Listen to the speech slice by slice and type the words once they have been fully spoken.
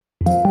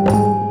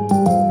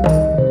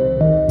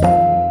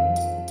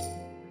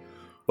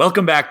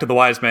Welcome back to The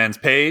Wise Man's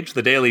Page,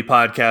 the daily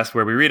podcast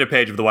where we read a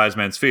page of The Wise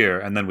Man's Fear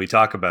and then we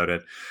talk about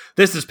it.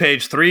 This is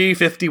page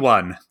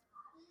 351.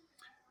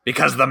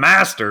 Because the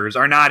masters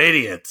are not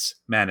idiots,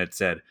 Manet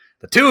said.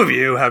 The two of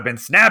you have been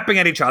snapping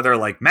at each other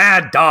like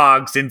mad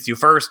dogs since you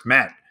first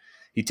met.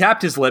 He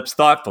tapped his lips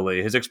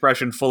thoughtfully, his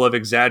expression full of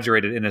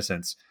exaggerated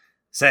innocence.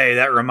 Say,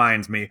 that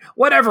reminds me,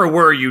 whatever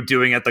were you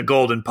doing at the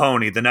Golden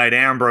Pony the night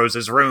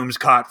Ambrose's rooms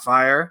caught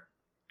fire?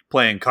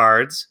 Playing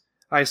cards,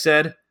 I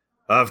said.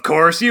 Of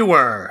course you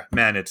were,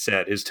 Manet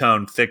said, his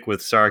tone thick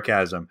with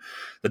sarcasm.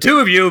 The two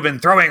of you have been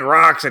throwing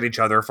rocks at each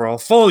other for a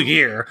full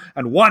year,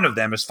 and one of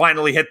them has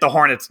finally hit the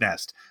hornet's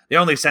nest. The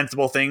only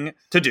sensible thing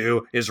to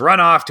do is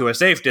run off to a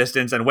safe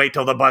distance and wait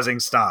till the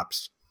buzzing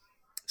stops.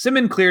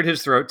 Simon cleared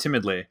his throat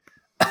timidly.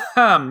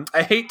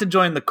 I hate to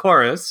join the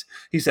chorus,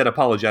 he said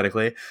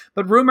apologetically,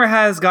 but rumor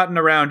has gotten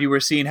around you were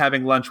seen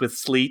having lunch with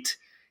Sleet,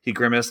 he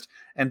grimaced,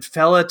 and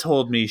Fella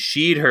told me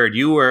she'd heard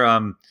you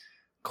were,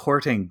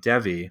 courting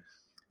Devi.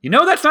 You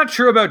know that's not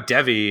true about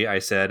Devi, I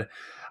said.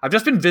 I've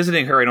just been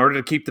visiting her in order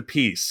to keep the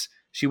peace.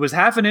 She was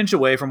half an inch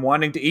away from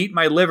wanting to eat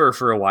my liver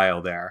for a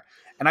while there.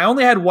 And I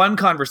only had one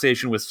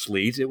conversation with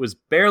Sleet. It was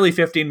barely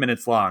 15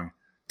 minutes long.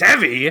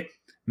 Devi?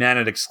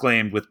 Manet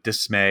exclaimed with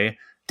dismay.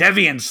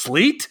 Devi and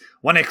Sleet?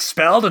 One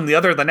expelled and the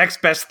other the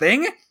next best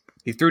thing?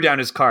 He threw down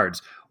his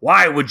cards.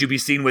 Why would you be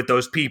seen with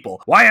those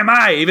people? Why am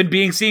I even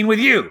being seen with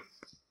you?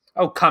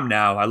 Oh, come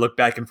now. I looked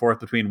back and forth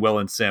between Will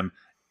and Sim.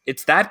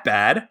 It's that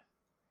bad?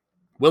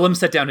 Willem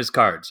set down his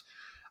cards.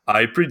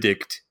 I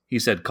predict, he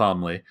said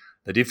calmly,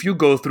 that if you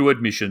go through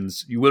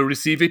admissions, you will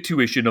receive a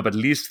tuition of at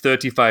least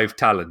 35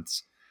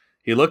 talents.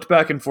 He looked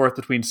back and forth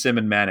between Sim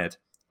and Manet.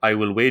 I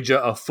will wager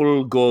a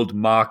full gold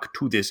mark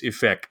to this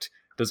effect.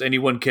 Does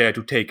anyone care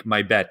to take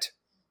my bet?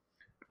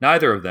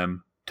 Neither of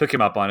them took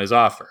him up on his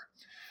offer.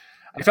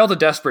 I felt a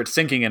desperate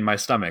sinking in my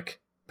stomach.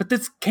 But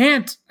this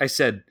can't, I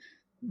said.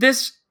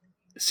 This...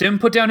 Sim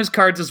put down his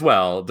cards as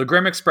well, the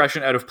grim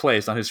expression out of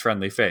place on his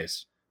friendly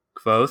face.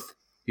 Kvothe,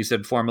 he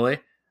said formally,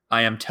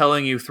 I am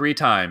telling you 3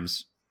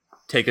 times.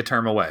 Take a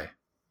term away.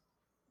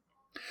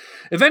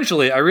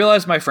 Eventually, I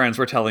realized my friends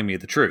were telling me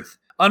the truth.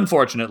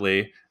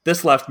 Unfortunately,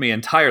 this left me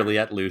entirely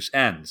at loose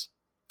ends.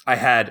 I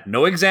had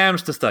no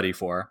exams to study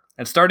for,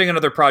 and starting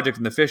another project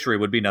in the fishery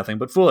would be nothing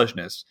but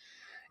foolishness.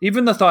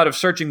 Even the thought of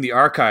searching the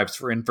archives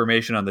for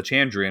information on the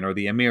Chandrian or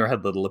the Emir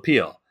had little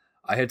appeal.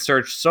 I had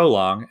searched so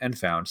long and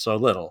found so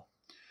little.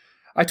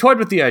 I toyed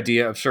with the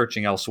idea of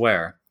searching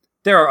elsewhere.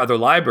 There are other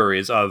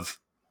libraries of...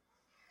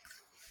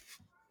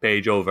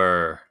 Page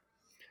over.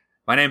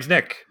 My name's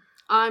Nick.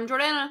 I'm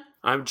Jordana.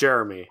 I'm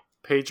Jeremy.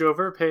 Page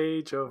over,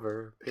 page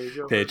over, page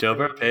over. Page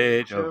over,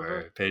 page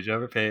over, page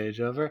over, page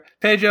over,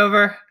 page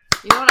over.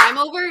 You know what I'm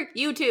over?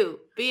 You two.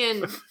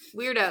 Being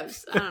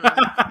weirdos.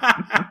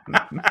 I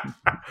don't know.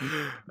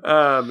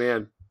 Oh,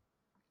 man.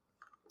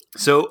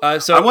 So I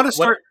want to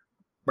start...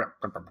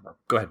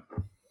 Go ahead.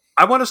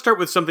 I want to start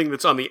with something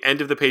that's on the end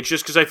of the page,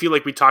 just because I feel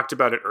like we talked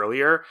about it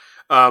earlier,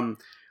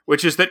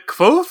 which is that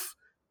Kvothe,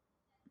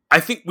 I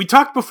think we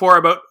talked before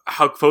about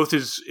how Kvothe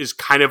is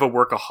kind of a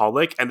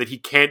workaholic and that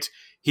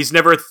he's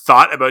never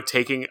thought about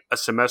taking a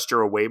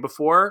semester away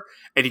before,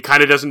 and he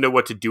kind of doesn't know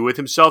what to do with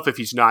himself if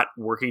he's not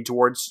working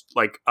towards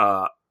like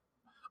a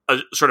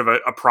sort of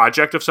a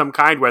project of some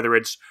kind, whether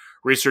it's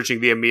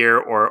researching the Emir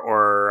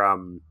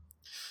or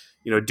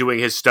doing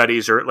his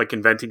studies or like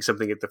inventing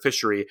something at the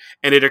fishery.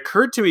 And it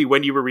occurred to me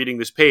when you were reading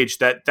this page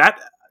that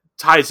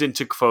ties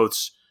into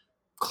Kvothe's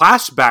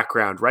class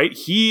background, right?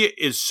 He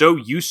is so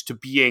used to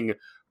being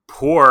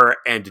poor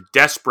and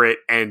desperate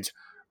and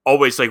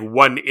always like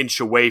 1 inch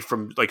away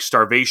from like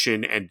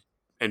starvation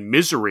and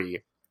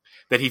misery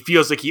that he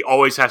feels like he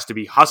always has to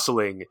be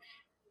hustling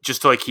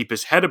just to like keep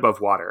his head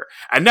above water.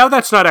 And now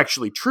that's not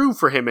actually true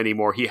for him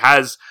anymore. He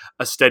has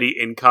a steady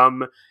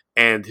income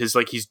and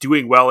he's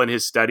doing well in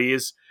his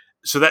studies.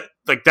 So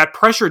that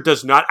pressure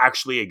does not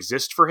actually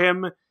exist for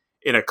him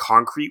in a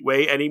concrete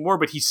way anymore,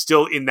 but he's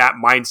still in that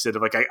mindset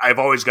of like, I've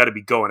always got to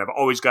be going. I've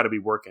always got to be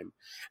working.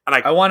 And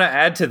I want to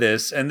add to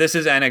this, and this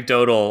is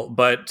anecdotal,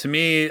 but to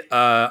me,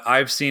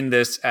 I've seen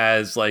this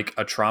as like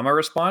a trauma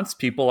response.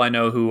 People I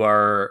know who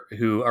are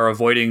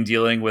avoiding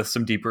dealing with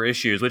some deeper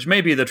issues, which may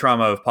be the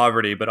trauma of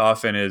poverty, but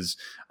often is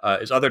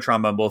other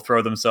trauma, and will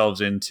throw themselves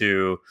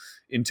into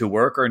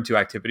work or into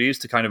activities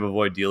to kind of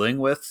avoid dealing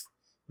with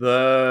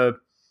the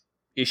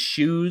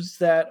issues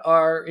that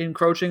are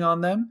encroaching on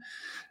them.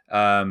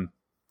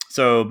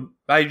 So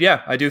I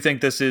do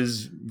think this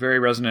is very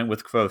resonant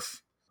with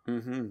Kvothe.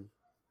 Mm-hmm.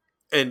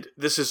 And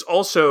this is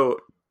also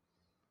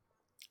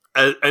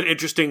an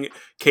interesting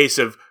case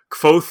of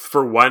Kvothe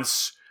for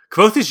once.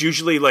 Kvothe is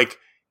usually like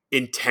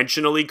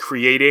intentionally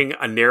creating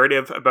a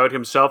narrative about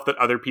himself that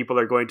other people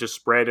are going to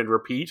spread and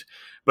repeat.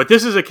 But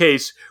this is a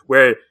case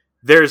where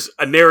there's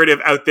a narrative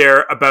out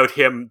there about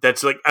him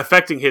that's like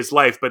affecting his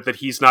life, but that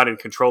he's not in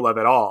control of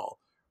at all.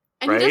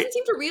 And right? He doesn't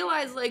seem to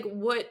realize like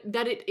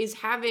that it is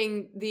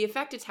having the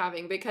effect it's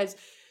having, because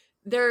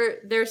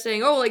they're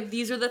saying, oh, like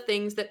these are the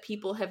things that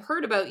people have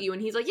heard about you,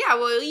 and he's like, yeah,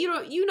 well,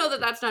 you know that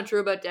that's not true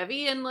about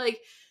Devi, and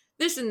like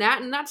this and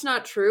that, and that's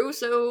not true,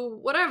 so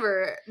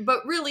whatever.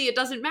 But really, it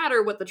doesn't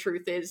matter what the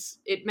truth is.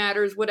 It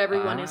matters what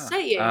everyone is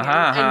saying.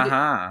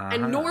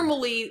 And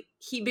normally,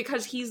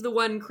 because he's the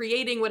one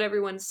creating what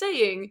everyone's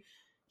saying,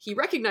 he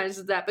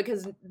recognizes that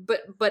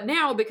but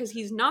now, because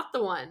he's not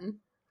the one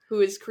who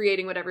is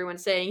creating what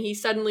everyone's saying, he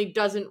suddenly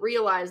doesn't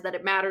realize that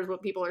it matters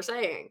what people are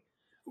saying.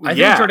 I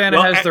think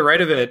Jordana has the right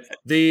of it.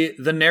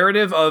 The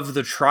narrative of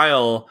the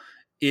trial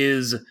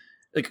is...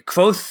 like,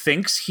 Kvothe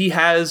thinks he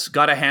has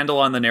got a handle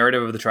on the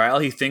narrative of the trial.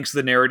 He thinks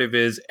the narrative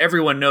is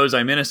everyone knows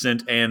I'm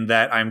innocent and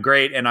that I'm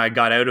great and I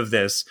got out of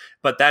this.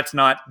 But that's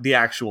not the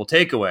actual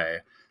takeaway.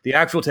 The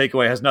actual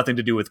takeaway has nothing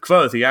to do with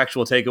Kvothe. The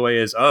actual takeaway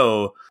is,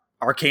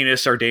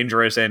 Arcanists are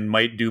dangerous and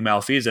might do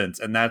malfeasance.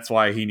 And that's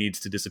why he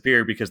needs to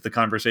disappear, because the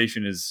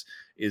conversation is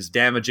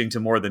damaging to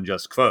more than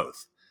just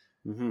Kvothe.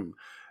 Mm-hmm.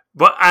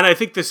 And I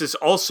think this is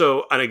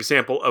also an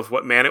example of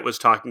what Manet was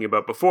talking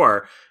about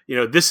before.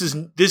 This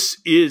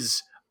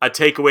is a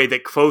takeaway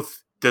that Kvothe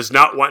does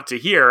not want to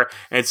hear,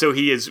 and so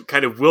he is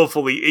kind of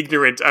willfully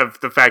ignorant of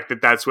the fact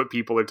that that's what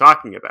people are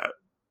talking about.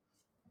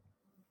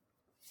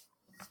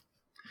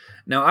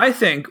 Now, I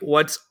think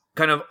what's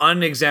kind of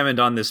unexamined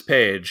on this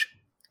page,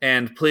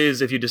 and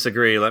please, if you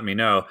disagree, let me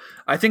know,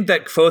 I think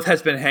that Kvothe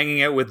has been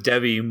hanging out with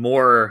Devi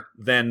more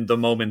than the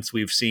moments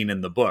we've seen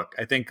in the book.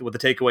 I think what the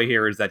takeaway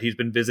here is that he's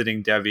been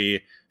visiting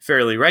Devi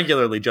fairly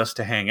regularly just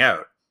to hang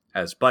out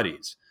as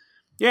buddies.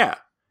 Yeah.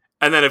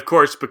 And then, of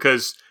course,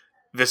 because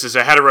this is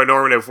a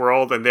heteronormative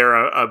world and they're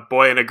a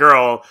boy and a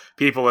girl,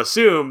 people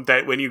assume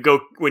that when you go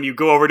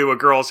over to a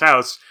girl's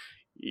house,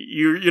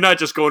 you're not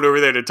just going over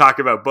there to talk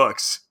about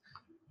books.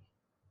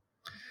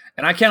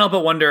 And I can't help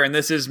but wonder, and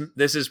this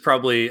is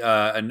probably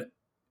an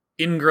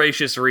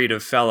ingracious read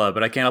of Fella,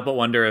 but I can't help but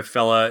wonder if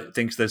Fella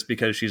thinks this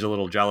because she's a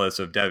little jealous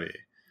of Devi.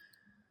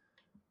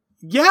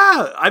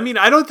 Yeah, I mean,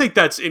 I don't think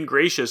that's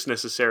ingracious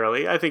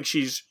necessarily. I think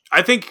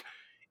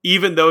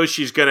even though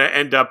she's going to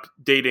end up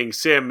dating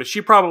Sim,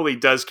 she probably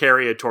does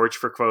carry a torch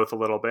for Kvothe a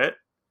little bit.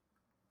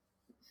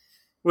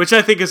 Which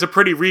I think is a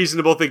pretty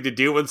reasonable thing to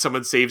do when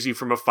someone saves you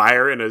from a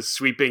fire in a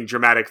sweeping,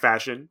 dramatic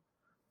fashion.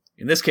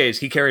 In this case,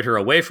 he carried her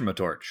away from a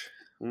torch.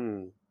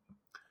 Whoa.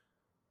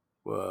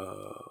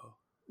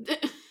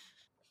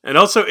 And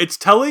also, it's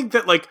telling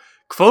that, like,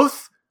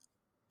 Kvothe,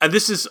 and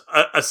this is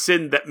a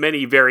sin that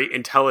many very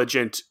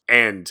intelligent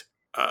and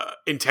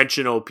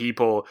intentional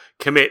people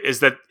commit, is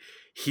that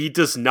he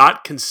does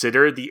not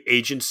consider the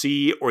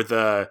agency or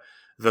the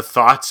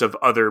thoughts of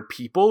other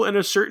people in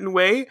a certain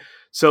way.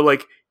 So,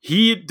 like,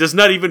 he does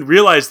not even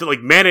realize that,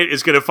 like, Manet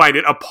is going to find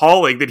it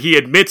appalling that he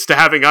admits to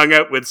having hung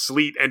out with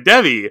Sleet and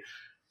Devi,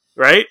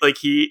 right? Like,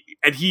 he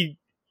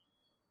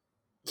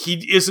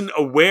isn't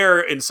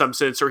aware in some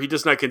sense, or he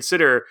does not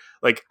consider,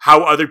 like,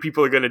 how other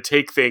people are going to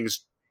take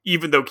things,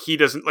 even though he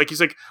doesn't, like, he's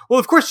like, well,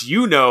 of course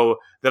you know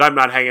that I'm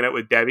not hanging out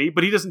with Devi,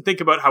 but he doesn't think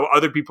about how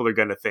other people are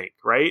going to think,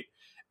 right?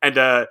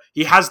 And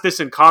he has this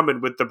in common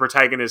with the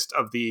protagonist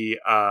of the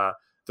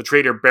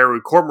traitor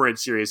Beru Cormorant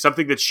series,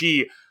 something that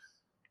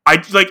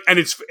and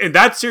it's in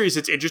that series,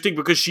 it's interesting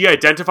because she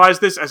identifies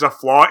this as a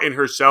flaw in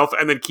herself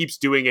and then keeps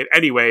doing it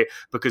anyway,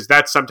 because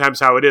that's sometimes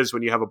how it is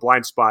when you have a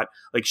blind spot.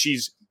 Like,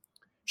 she's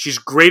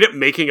great at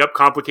making up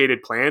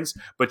complicated plans,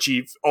 but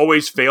she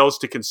always fails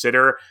to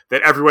consider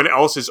that everyone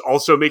else is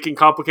also making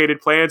complicated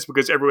plans,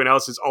 because everyone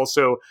else is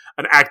also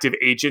an active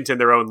agent in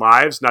their own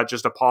lives, not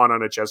just a pawn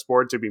on a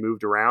chessboard to be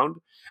moved around.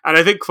 And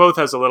I think Kvothe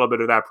has a little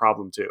bit of that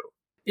problem too.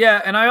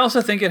 Yeah, and I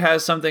also think it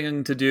has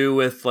something to do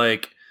with,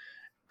 like,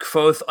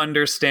 Kvothe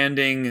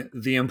understanding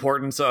the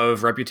importance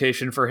of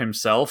reputation for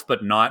himself,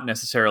 but not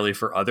necessarily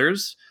for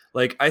others.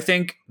 Like, I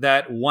think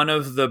that one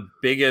of the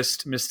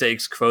biggest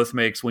mistakes Kvothe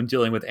makes when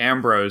dealing with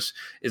Ambrose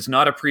is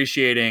not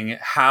appreciating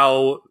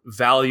how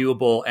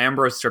valuable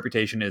Ambrose's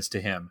reputation is to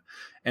him,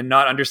 and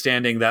not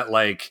understanding that,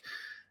 like,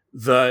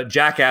 the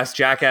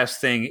jackass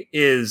thing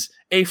is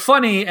a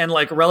funny and,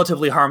 like,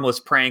 relatively harmless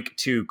prank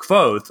to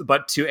Kvothe,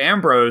 but to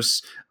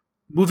Ambrose,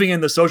 moving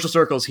in the social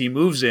circles he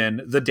moves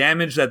in, the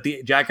damage that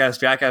the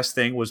jackass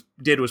thing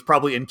did was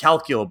probably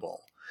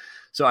incalculable.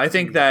 So I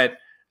think that,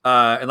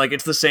 and, like,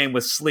 it's the same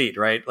with Sleet,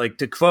 right? Like,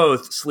 to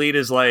Kvothe, Sleet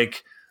is,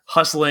 like,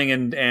 hustling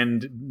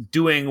and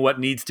doing what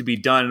needs to be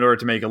done in order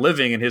to make a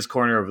living in his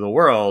corner of the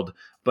world,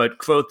 but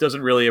Kvothe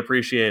doesn't really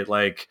appreciate,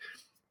 like,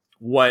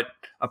 what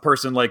a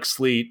person like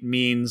Sleet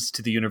means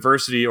to the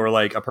university, or,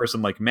 like, a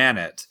person like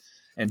Manet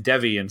and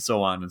Devi and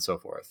so on and so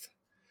forth.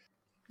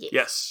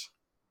 Yes.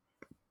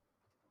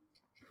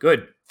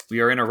 Good.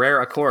 We are in a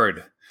rare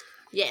accord.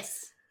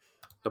 Yes.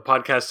 The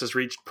podcast has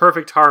reached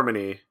perfect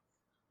harmony.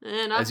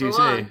 And as you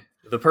say,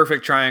 the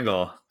perfect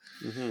triangle.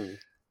 Mm-hmm.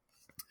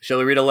 Shall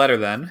we read a letter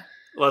then?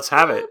 Let's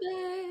have it.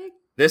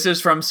 This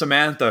is from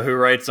Samantha, who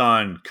writes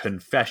on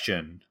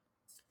Confession.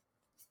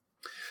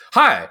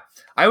 Hi.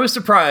 I was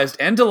surprised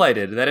and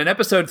delighted that in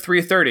episode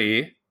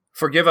 330,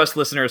 forgive us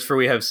listeners for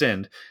we have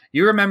sinned,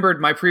 you remembered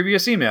my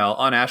previous email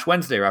on Ash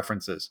Wednesday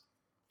references.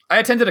 I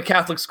attended a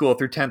Catholic school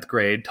through 10th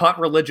grade, taught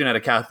religion at a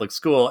Catholic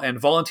school,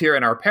 and volunteer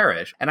in our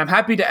parish, and I'm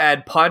happy to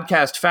add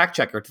podcast fact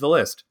checker to the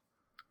list.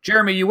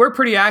 Jeremy, you were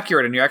pretty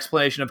accurate in your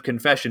explanation of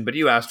confession, but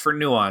you asked for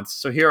nuance,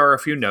 so here are a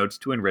few notes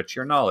to enrich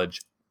your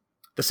knowledge.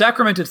 The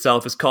sacrament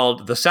itself is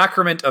called the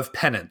sacrament of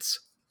penance.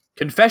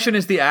 Confession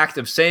is the act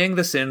of saying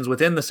the sins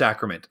within the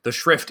sacrament, the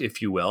shrift,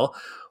 if you will,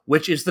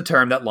 which is the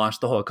term that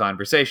launched the whole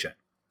conversation.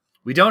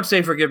 We don't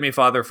say, "Forgive me,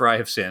 Father, for I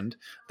have sinned."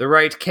 The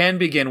rite can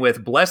begin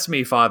with, "Bless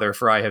me, Father,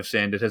 for I have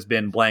sinned. It has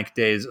been blank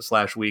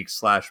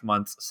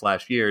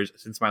days/weeks/months/years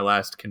since my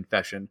last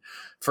confession."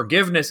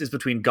 Forgiveness is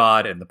between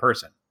God and the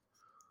person.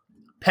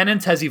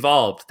 Penance has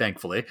evolved,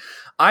 thankfully.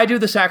 I do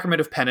the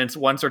sacrament of penance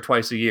once or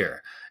twice a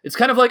year. It's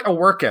kind of like a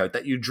workout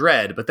that you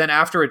dread, but then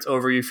after it's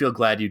over, you feel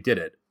glad you did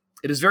it.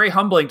 It is very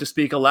humbling to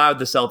speak aloud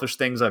the selfish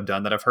things I've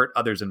done that have hurt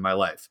others in my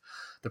life.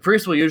 The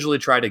priest will usually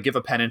try to give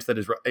a penance that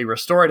is a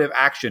restorative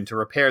action to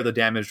repair the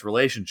damaged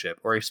relationship,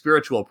 or a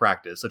spiritual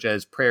practice, such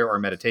as prayer or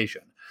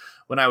meditation.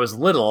 When I was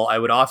little, I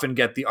would often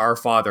get the Our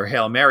Father,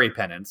 Hail Mary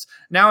penance.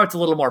 Now it's a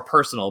little more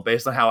personal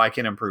based on how I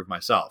can improve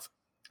myself.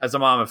 As a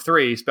mom of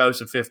 3,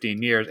 spouse of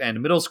 15 years,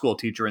 and middle school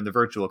teacher in the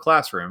virtual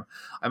classroom,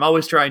 I'm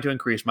always trying to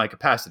increase my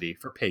capacity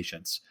for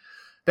patience.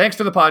 Thanks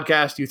for the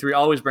podcast. You 3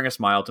 always bring a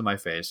smile to my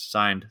face.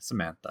 Signed,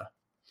 Samantha.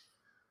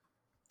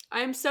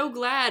 I'm so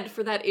glad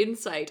for that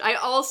insight. I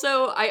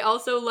also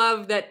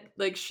love that,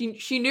 like,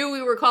 she knew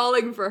we were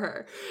calling for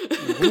her.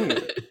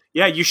 Mm-hmm.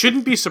 Yeah, you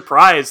shouldn't be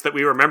surprised that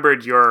we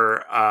remembered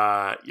your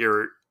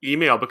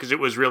email, because it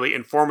was really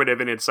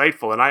informative and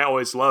insightful, and I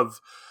always love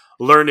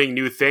learning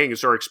new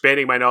things or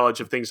expanding my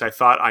knowledge of things I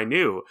thought I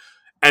knew.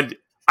 And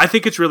I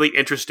think it's really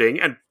interesting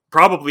and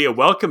probably a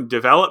welcome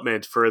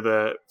development for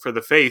the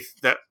faith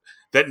that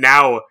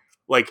now,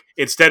 like,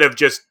 instead of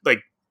just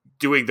like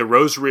doing the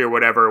rosary or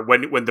whatever,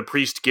 when the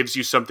priest gives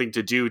you something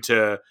to do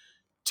to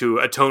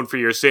atone for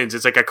your sins,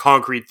 it's like a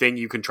concrete thing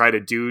you can try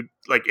to do,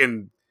 like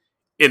in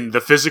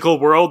the physical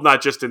world,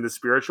 not just in the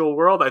spiritual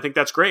world. I think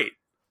that's great.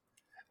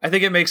 I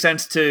think it makes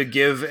sense to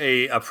give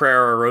a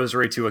prayer or a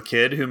rosary to a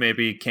kid who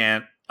maybe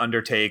can't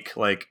undertake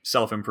like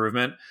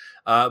self-improvement.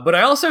 But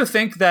I also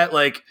think that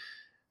like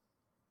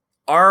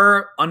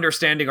our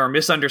understanding or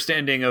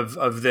misunderstanding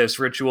of this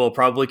ritual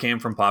probably came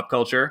from pop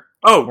culture.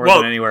 More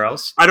than anywhere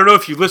else. I don't know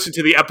if you listened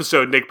to the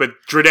episode, Nick, but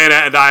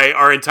Jordana and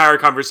our entire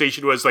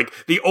conversation was like,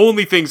 the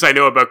only things I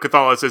know about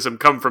Catholicism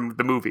come from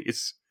the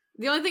movies.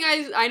 The only thing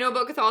I know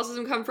about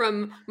Catholicism come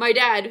from my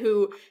dad,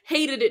 who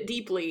hated it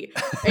deeply.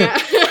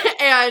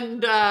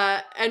 and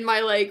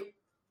my, like,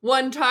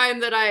 one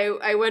time that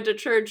I went to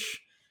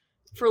church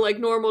for, like,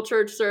 normal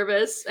church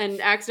service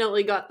and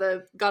accidentally got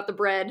the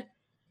bread.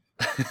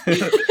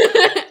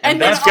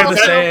 and that's where the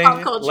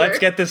saying, "Let's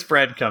get this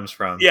bread" comes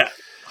from. Yeah.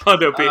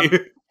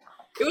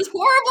 It was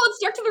horrible. It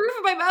stuck to the roof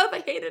of my mouth. I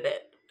hated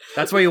it.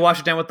 That's why you wash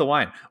it down with the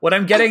wine. What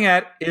I'm getting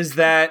at is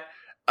that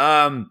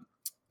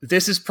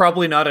this is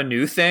probably not a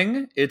new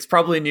thing. It's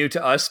probably new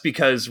to us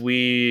because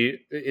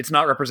it's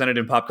not represented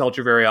in pop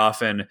culture very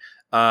often.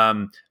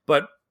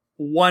 But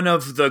one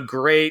of the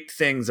great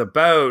things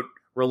about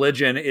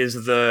religion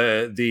is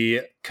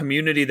the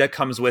community that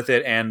comes with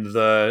it and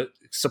the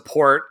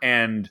support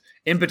and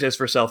impetus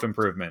for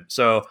self-improvement.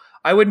 So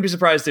I wouldn't be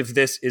surprised if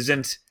this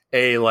isn't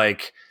a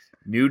like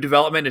new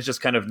development. It's just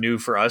kind of new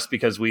for us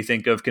because we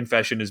think of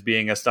confession as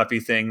being a stuffy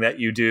thing that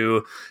you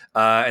do,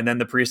 and then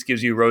the priest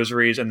gives you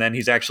rosaries, and then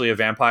he's actually a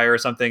vampire or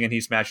something, and he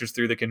smashes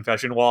through the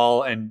confession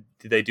wall, and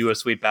they do a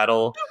sweet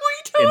battle.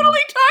 We totally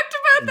talked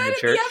about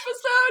that in the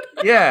episode.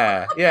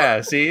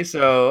 Yeah. See,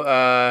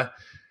 so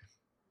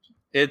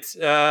it's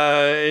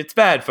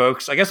bad,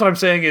 folks. I guess what I'm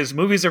saying is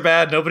movies are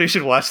bad. Nobody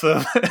should watch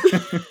them.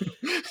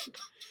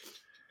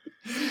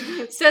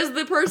 Says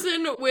the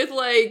person with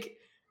like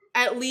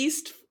at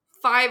least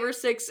 5 or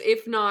 6,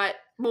 if not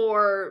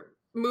more,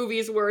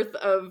 movies worth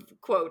of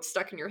quotes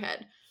stuck in your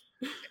head.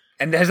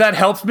 And has that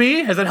helped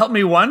me? Has that helped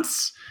me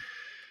once?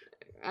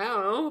 I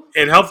don't know.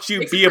 It helped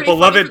you be a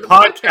beloved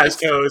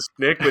podcast host,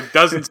 Nick, with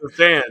dozens of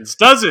fans.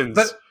 Dozens!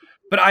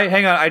 But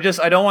hang on. I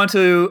don't want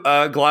to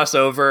gloss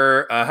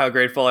over how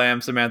grateful I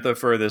am, Samantha,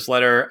 for this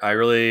letter. I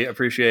really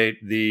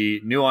appreciate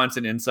the nuance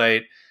and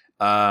insight.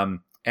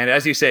 And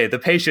as you say, the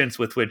patience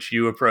with which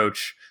you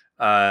approach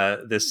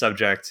this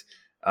subject.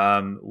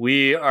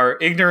 We are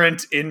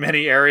ignorant in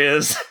many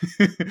areas,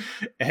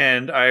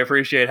 and I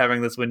appreciate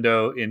having this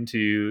window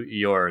into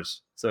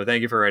yours. So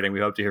thank you for writing. We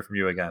hope to hear from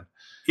you again.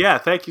 Yeah,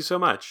 thank you so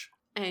much.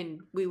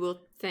 And we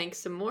will thank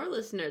some more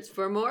listeners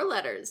for more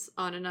letters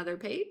on another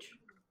page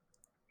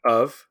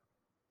of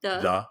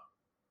the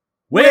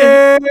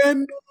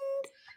Wind.